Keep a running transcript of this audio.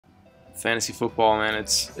Fantasy football, man,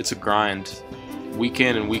 it's a grind. Week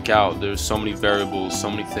in and week out, there's so many variables, so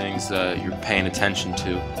many things that you're paying attention to.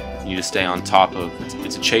 You need to stay on top of.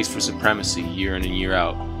 It's a chase for supremacy year in and year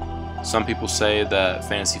out. Some people say that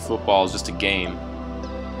fantasy football is just a game.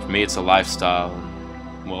 For me, it's a lifestyle.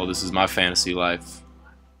 Well, this is my fantasy life.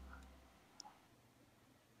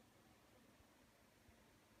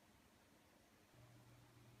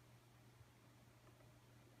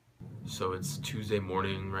 So it's Tuesday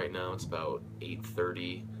morning right now. It's about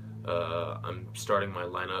 8:30. I'm starting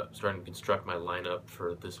to construct my lineup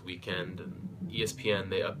for this weekend. And ESPN,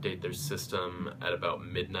 they update their system at about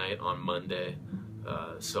midnight on Monday.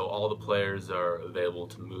 So all the players are available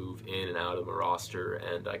to move in and out of my roster,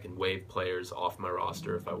 and I can waive players off my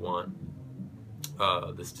roster if I want.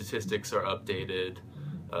 The statistics are updated.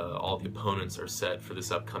 All the opponents are set for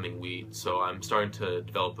this upcoming week. So I'm starting to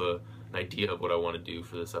develop an idea of what I want to do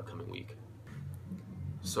for this upcoming week.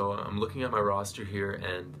 So I'm looking at my roster here,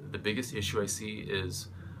 and the biggest issue I see is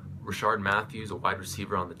Rashard Matthews, a wide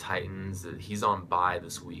receiver on the Titans. He's on bye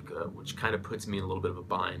this week, which kind of puts me in a little bit of a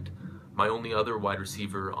bind. My only other wide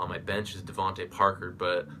receiver on my bench is Devontae Parker,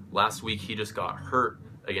 but last week he just got hurt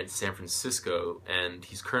against San Francisco, and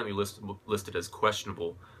he's currently listed as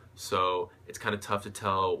questionable. So it's kind of tough to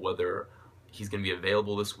tell whether he's going to be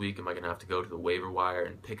available this week. Am I going to have to go to the waiver wire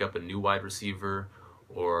and pick up a new wide receiver?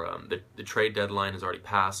 Or the trade deadline has already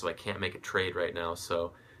passed, so I can't make a trade right now.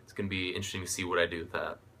 So it's going to be interesting to see what I do with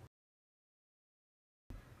that.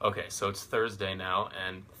 Okay, so it's Thursday now,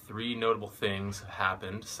 and three notable things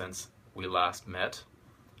happened since we last met.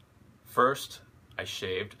 First, I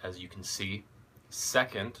shaved, as you can see.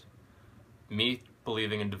 Second, me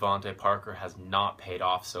believing in Devontae Parker has not paid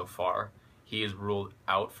off so far. He is ruled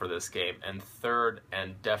out for this game. And third,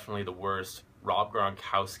 and definitely the worst, Rob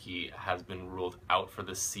Gronkowski has been ruled out for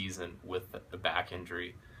this season with the back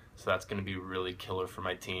injury. So that's going to be really killer for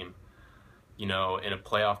my team. You know, in a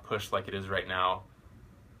playoff push like it is right now,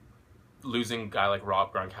 losing a guy like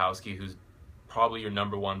Rob Gronkowski, who's probably your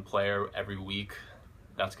number one player every week,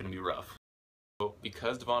 that's going to be rough. So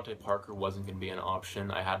because Devontae Parker wasn't going to be an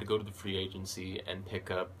option, I had to go to the free agency and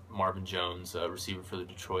pick up Marvin Jones, a receiver for the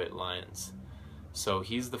Detroit Lions. So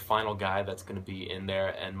he's the final guy that's going to be in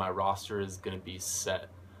there, and my roster is going to be set.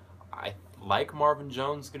 I like Marvin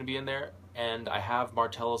Jones going to be in there, and I have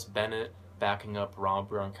Martellus Bennett backing up Rob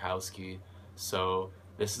Gronkowski. So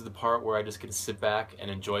this is the part where I just get to sit back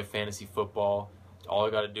and enjoy fantasy football. All I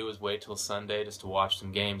got to do is wait till Sunday just to watch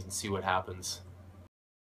some games and see what happens.